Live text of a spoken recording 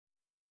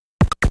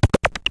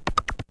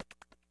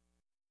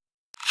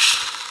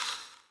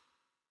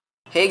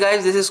Hey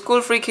guys, this is Cool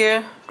Freak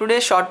here.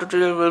 Today's short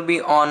tutorial will be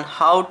on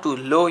how to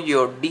load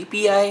your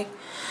DPI,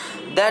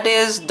 that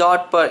is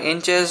dot per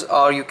inches,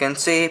 or you can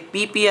say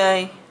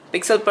PPI,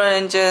 pixel per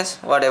inches,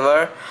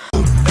 whatever.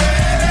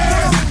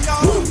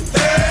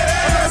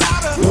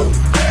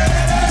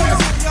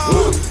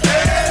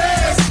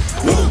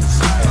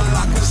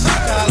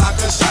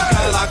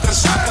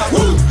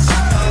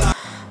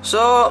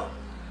 So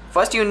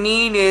first you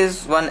need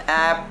is one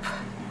app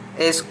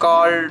is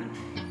called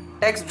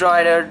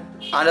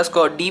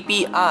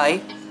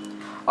DPI,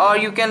 or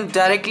you can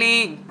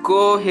directly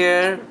go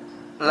here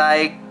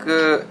like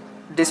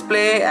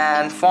display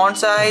and font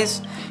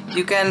size.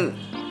 You can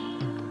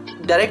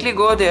directly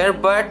go there,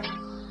 but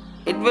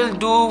it will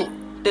do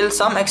till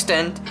some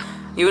extent.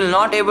 You will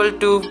not able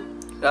to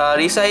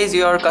resize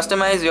your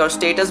customize your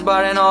status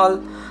bar and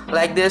all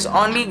like this.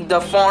 Only the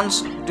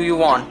fonts do you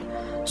want.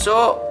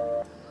 So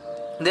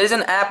there is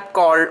an app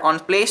called on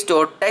Play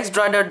Store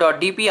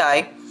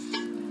DPI.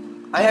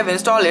 I have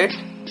installed it.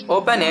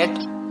 Open it.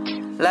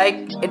 Like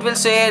it will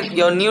say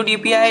your new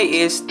DPI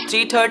is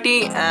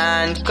 330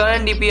 and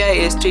current DPI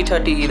is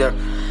 330 either.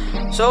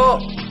 So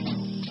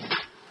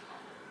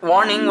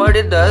warning, what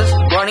it does,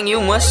 warning, you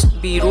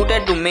must be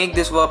rooted to make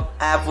this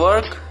app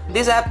work.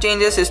 This app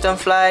changes system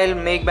file,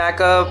 make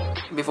backup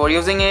before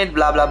using it,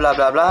 blah blah blah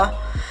blah blah.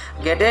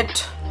 Get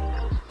it?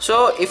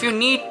 So if you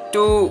need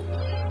to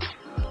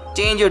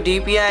change your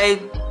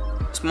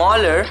DPI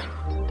smaller,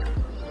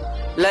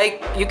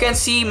 like you can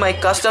see my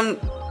custom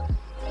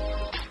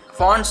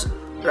fonts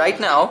right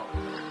now.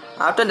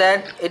 After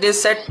that it is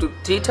set to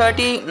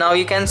 330. Now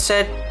you can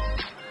set,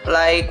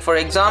 like for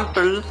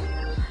example,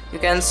 you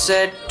can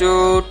set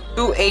to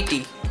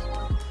 280.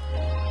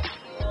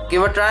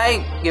 Give a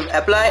try, give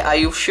apply. Are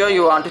you sure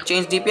you want to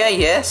change DPI?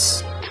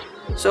 Yes.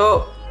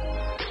 So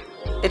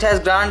it has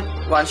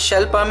grant one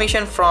shell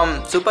permission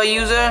from super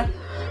user.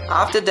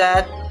 After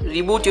that,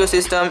 reboot your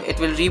system, it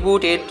will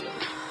reboot it.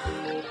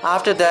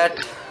 After that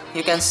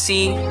you can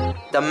see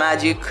the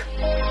magic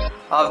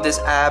of this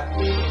app.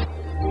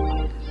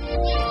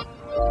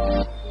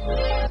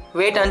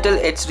 Wait until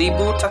it's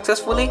reboot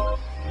successfully.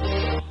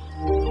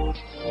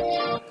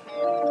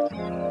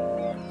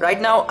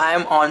 Right now I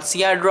am on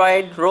CR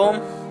Droid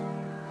ROM.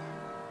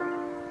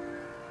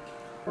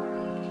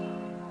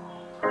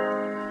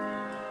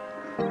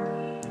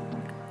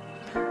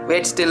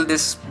 Wait till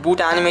this boot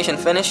animation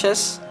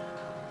finishes.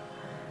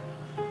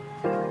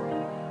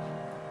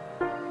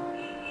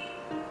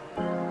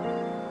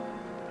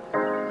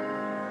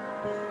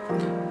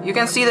 You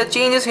can see the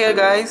changes here,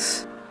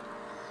 guys.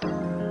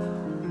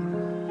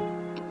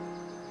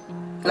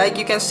 Like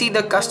you can see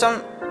the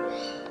custom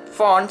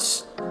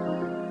fonts.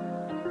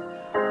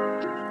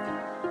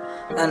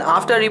 And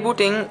after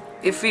rebooting,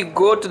 if we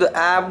go to the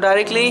app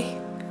directly,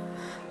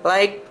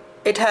 like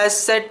it has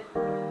set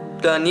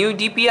the new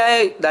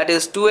DPI, that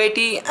is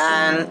 280,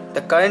 and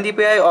the current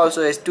DPI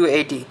also is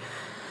 280.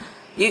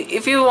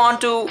 If you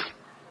want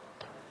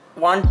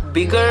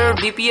bigger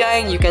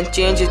DPI, you can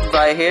change it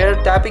by here,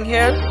 tapping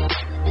here.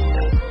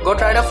 Go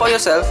try it out for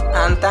yourself,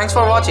 and thanks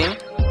for watching.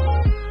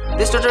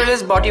 This tutorial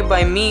is brought to you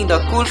by me, the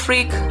Cool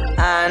Freak,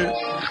 and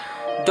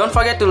don't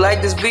forget to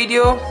like this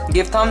video,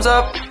 give thumbs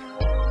up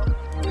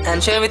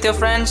and share with your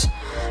friends.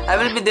 I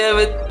will be there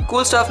with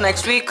cool stuff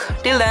next week.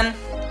 Till then,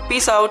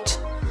 peace out,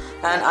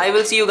 and I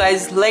will see you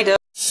guys later.